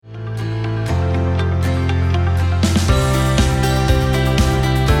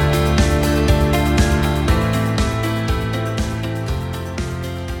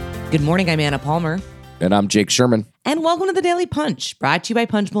Good morning, I'm Anna Palmer. And I'm Jake Sherman. And welcome to the Daily Punch, brought to you by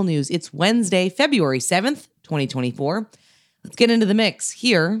Punchbowl News. It's Wednesday, February 7th, 2024. Let's get into the mix.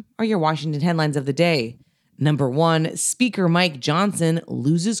 Here are your Washington headlines of the day. Number 1, Speaker Mike Johnson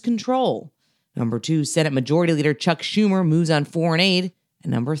loses control. Number 2, Senate Majority Leader Chuck Schumer moves on foreign aid.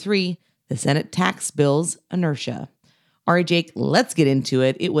 And number 3, the Senate tax bill's inertia. All right, Jake, let's get into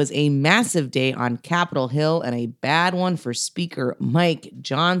it. It was a massive day on Capitol Hill and a bad one for Speaker Mike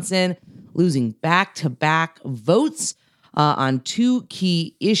Johnson, losing back-to-back votes on two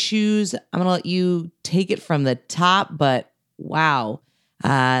key issues. I'm going to let you take it from the top, but wow,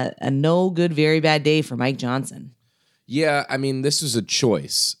 a no good, very bad day for Mike Johnson. Yeah, I mean, this was a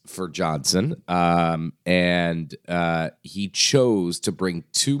choice for Johnson, and he chose to bring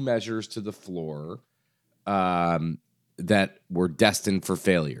two measures to the floor that were destined for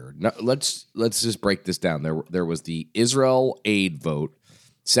failure. Now, let's just break this down. There was the Israel aid vote,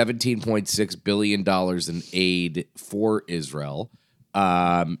 $17.6 billion in aid for Israel,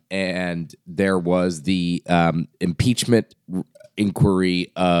 and there was the impeachment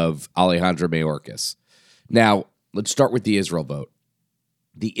inquiry of Alejandro Mayorkas. Now, let's start with the Israel vote.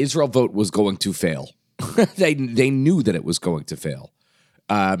 The Israel vote was going to fail. They knew that it was going to fail.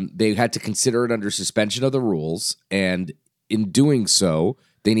 They had to consider it under suspension of the rules, and in doing so,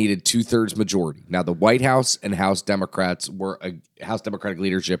 they needed 2/3 majority. Now, the White House and House Democratic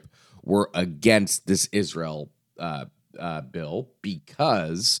leadership were against this Israel bill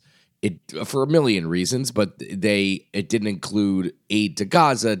because for a million reasons, but it didn't include aid to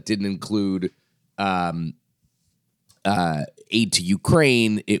Gaza, it didn't include aid to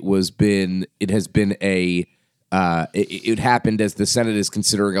Ukraine. It happened as the Senate is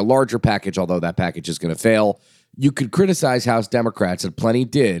considering a larger package, although that package is going to fail. You could criticize House Democrats, and plenty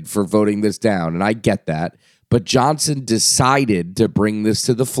did, for voting this down, and I get that. But Johnson decided to bring this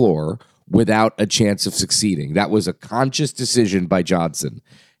to the floor without a chance of succeeding. That was a conscious decision by Johnson.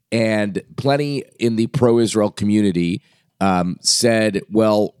 And plenty in the pro-Israel community said,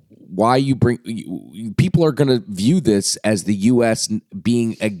 well, people are going to view this as the U.S.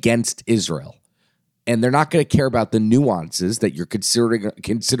 being against Israel. And they're not going to care about the nuances that you're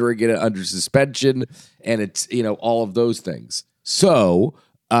considering it under suspension, and it's all of those things. So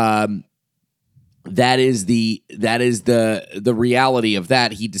that is the reality of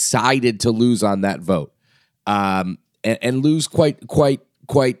that. He decided to lose on that vote, and lose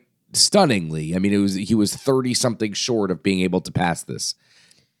quite stunningly. I mean, he was 30 something short of being able to pass this.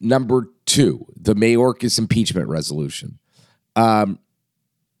 Number 2, the Mayorkas impeachment resolution.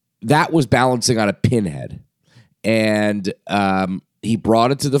 That was balancing on a pinhead, and he brought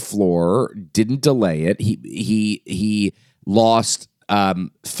it to the floor, didn't delay it. He lost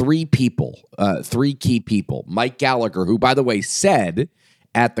 3 key people. Mike Gallagher, who, by the way, said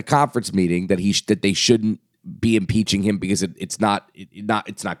at the conference meeting that they shouldn't be impeaching him because it's not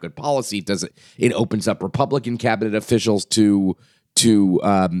good policy. It opens up Republican cabinet officials to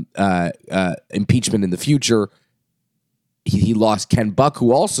impeachment in the future. He lost Ken Buck,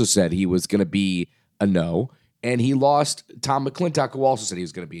 who also said he was going to be a no, and he lost Tom McClintock, who also said he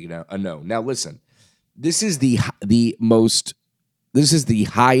was going to be a no. Now, listen, this is the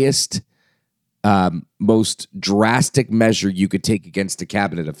highest, most drastic measure you could take against a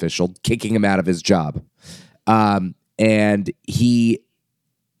cabinet official, kicking him out of his job, and he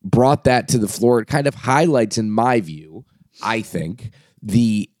brought that to the floor. It kind of highlights, in my view, I think,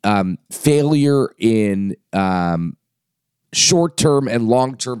 the failure in short-term and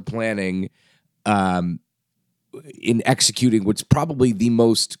long-term planning in executing what's probably the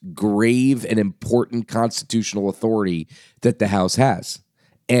most grave and important constitutional authority that the House has.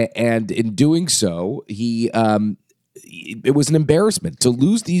 And in doing so, it was an embarrassment to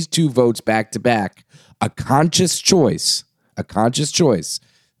lose these 2 votes back-to-back. A conscious choice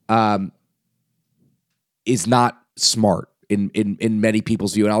is not smart in many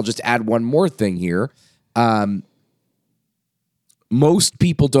people's view. And I'll just add one more thing here. Most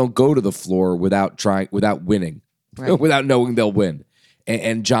people don't go to the floor without winning, right, without knowing they'll win.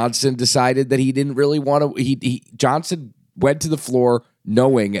 And Johnson decided that he didn't really want to. Johnson went to the floor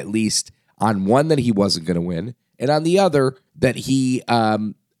knowing, at least on one, that he wasn't going to win, and on the other that he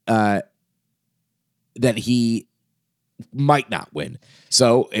might not win.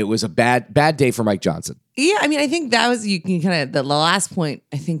 So it was a bad day for Mike Johnson. Yeah, I mean, I think that was, you can kind of, the last point,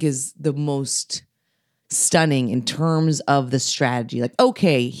 I think, is the most stunning in terms of the strategy. Like,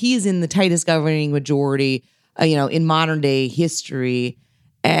 okay, he's in the tightest governing majority, in modern day history.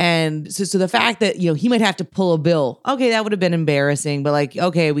 And so the fact that, he might have to pull a bill, okay, that would have been embarrassing, but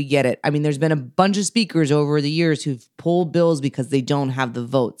okay, we get it. I mean, there's been a bunch of speakers over the years who've pulled bills because they don't have the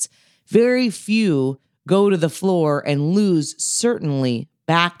votes. Very few go to the floor and lose, certainly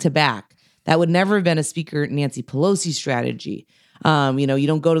back to back. That would never have been a Speaker Nancy Pelosi strategy. You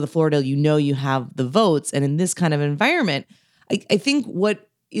don't go to the floor till you have the votes. And in this kind of environment, I think what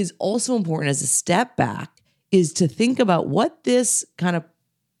is also important as a step back is to think about what this kind of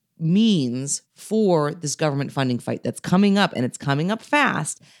means for this government funding fight that's coming up, and it's coming up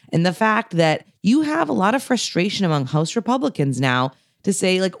fast. And the fact that you have a lot of frustration among House Republicans now to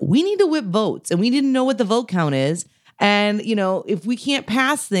say, like, we need to whip votes and we didn't know what the vote count is. And, if we can't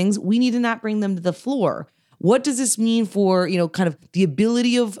pass things, we need to not bring them to the floor. What does this mean for, kind of the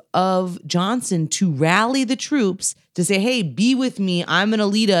ability of Johnson to rally the troops to say, hey, be with me, I'm going to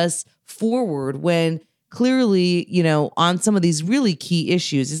lead us forward, when clearly, on some of these really key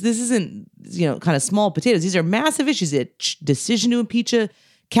issues, this isn't, kind of small potatoes. These are massive issues. The decision to impeach a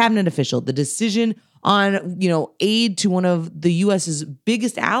cabinet official, the decision on, aid to one of the U.S.'s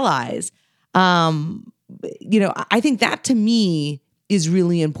biggest allies. I think that, to me, is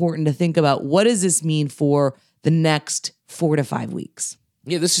really important to think about. What does this mean for the next 4 to 5 weeks?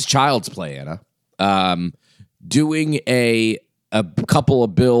 Yeah, this is child's play, Anna. Doing a couple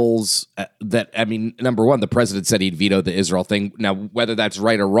of bills that, number one, the president said he'd veto the Israel thing. Now, whether that's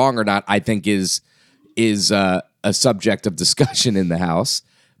right or wrong or not, I think is a subject of discussion in the House.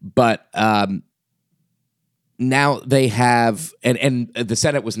 But now they have, and the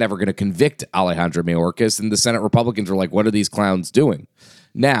Senate was never going to convict Alejandro Mayorkas, and the Senate Republicans were like, what are these clowns doing?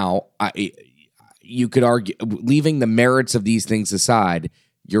 Now, you could argue, leaving the merits of these things aside,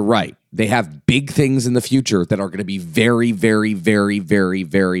 you're right. They have big things in the future that are going to be very, very, very, very,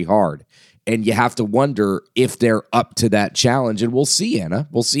 very hard. And you have to wonder if they're up to that challenge. And we'll see, Anna.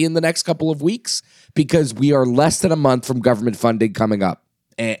 We'll see in the next couple of weeks, because we are less than a month from government funding coming up.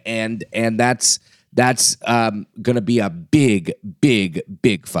 And that's going to be a big, big,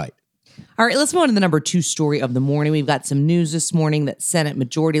 big fight. All right, let's move on to the number 2 story of the morning. We've got some news this morning that Senate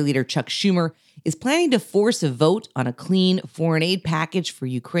Majority Leader Chuck Schumer is planning to force a vote on a clean foreign aid package for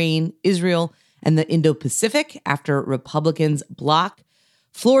Ukraine, Israel, and the Indo-Pacific after Republicans block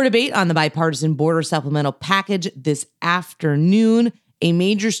floor debate on the bipartisan border supplemental package this afternoon. A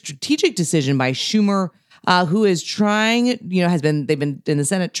major strategic decision by Schumer, who is trying, they've been in the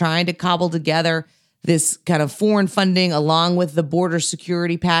Senate trying to cobble together this kind of foreign funding along with the border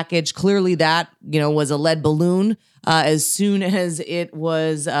security package. Clearly that, was a lead balloon as soon as it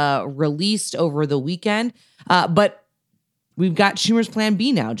was released over the weekend. But we've got Schumer's plan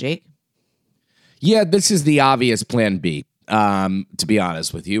B now, Jake. Yeah, this is the obvious plan B, to be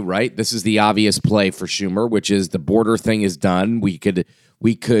honest with you, right? This is the obvious play for Schumer, which is the border thing is done. We could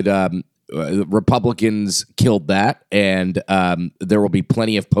Republicans killed that, and there will be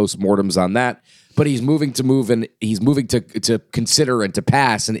plenty of postmortems on that. But he's moving to consider and to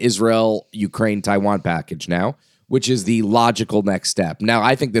pass an Israel, Ukraine, Taiwan package now, which is the logical next step. Now,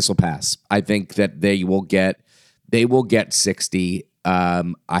 I think this will pass. I think that they will get 60.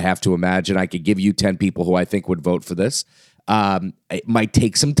 I have to imagine. I could give you 10 people who I think would vote for this. It might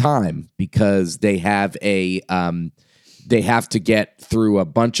take some time because they have to get through a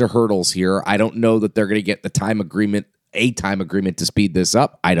bunch of hurdles here. I don't know that they're going to get a time agreement to speed this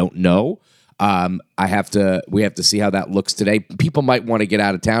up. I don't know. We have to see how that looks today. People might want to get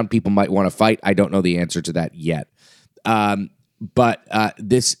out of town. People might want to fight. I don't know the answer to that yet. But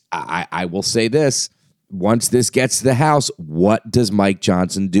I will say this. Once this gets to the House, what does Mike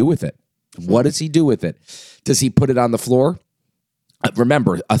Johnson do with it? What does he do with it? Does he put it on the floor?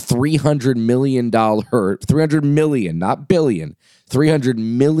 Remember, a $300 million, not billion, $300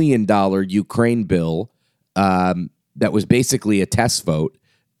 million Ukraine bill that was basically a test vote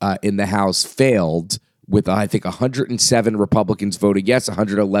in the House failed with, I think, 107 Republicans voting yes,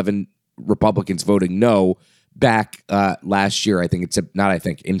 111 Republicans voting no back last year.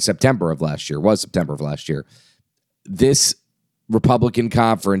 In September of last year. It was September of last year. This Republican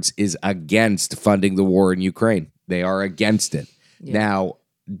conference is against funding the war in Ukraine. They are against it. Yeah. Now,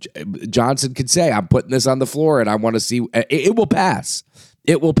 Johnson could say, I'm putting this on the floor and I want to see. It will pass.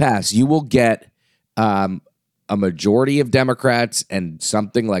 It will pass. You will get a majority of Democrats and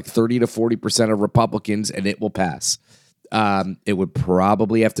something like 30 to 40% of Republicans, and it will pass. It would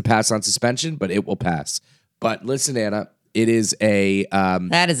probably have to pass on suspension, but it will pass. But listen, Anna, it is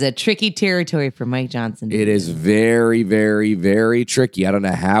that is a tricky territory for Mike Johnson. It is very, very, very tricky. I don't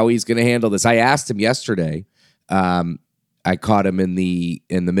know how he's going to handle this. I asked him yesterday. I caught him in the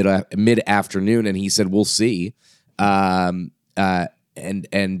mid afternoon, and he said, "We'll see." But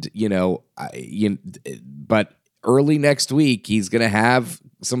early next week, he's going to have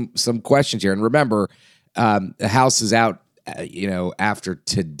some questions here. And remember, the House is out after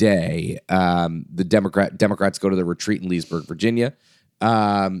today, the Democrats go to the retreat in Leesburg, Virginia.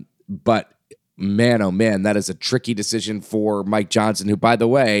 But man, oh man, that is a tricky decision for Mike Johnson, who, by the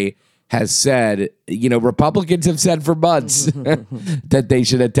way, has said, Republicans have said for months that they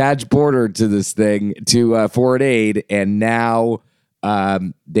should attach border to this thing, to foreign aid, and now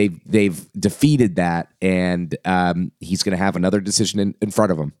they've defeated that, and he's going to have another decision in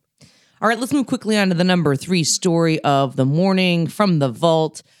front of him. All right, let's move quickly on to the number 3 story of the morning from the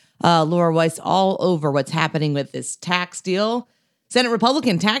Vault. Laura Weiss all over what's happening with this tax deal. Senate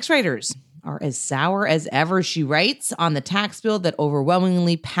Republican tax writers are as sour as ever, she writes, on the tax bill that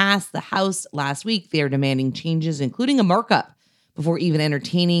overwhelmingly passed the House last week. They are demanding changes, including a markup, before even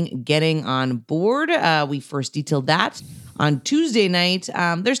entertaining getting on board. We first detailed that on Tuesday night.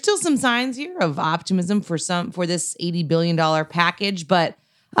 There's still some signs here of optimism for this $80 billion package, but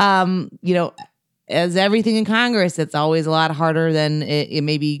as everything in Congress, it's always a lot harder than it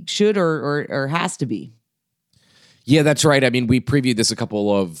maybe should or has to be. Yeah, that's right. I mean, we previewed this a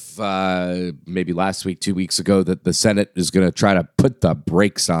couple of maybe last week, 2 weeks ago, that the Senate is going to try to put the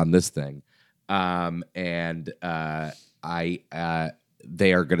brakes on this thing. They are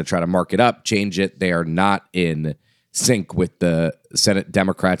going to try to mark it up, change it. They are not in sync with the Senate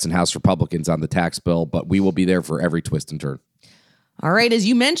Democrats and House Republicans on the tax bill, but we will be there for every twist and turn. All right, as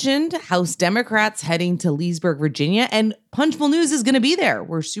you mentioned, House Democrats heading to Leesburg, Virginia, and Punchbowl News is going to be there.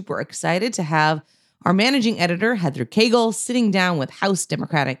 We're super excited to have our managing editor, Heather Cagle, sitting down with House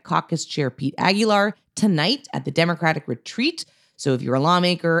Democratic Caucus Chair Pete Aguilar tonight at the Democratic Retreat. So if you're a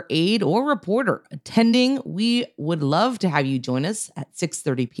lawmaker, aide, or reporter attending, we would love to have you join us at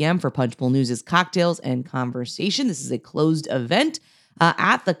 6:30 p.m. for Punchbowl News' Cocktails and Conversation. This is a closed event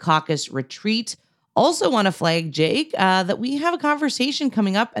at the Caucus Retreat. Also want to flag, Jake, that we have a conversation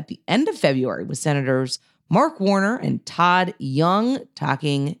coming up at the end of February with Senators Mark Warner and Todd Young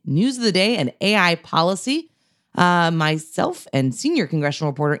talking news of the day and AI policy. Myself and senior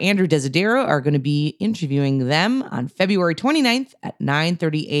congressional reporter Andrew Desidero are going to be interviewing them on February 29th at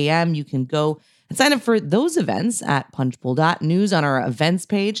 9:30 a.m. You can go and sign up for those events at punchbowl.news on our events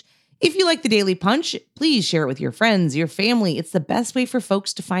page. If you like the Daily Punch, please share it with your friends, your family. It's the best way for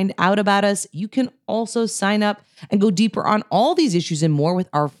folks to find out about us. You can also sign up and go deeper on all these issues and more with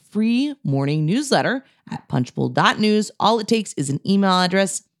our free morning newsletter at punchbowl.news. All it takes is an email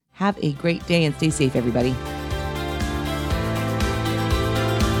address. Have a great day and stay safe, everybody.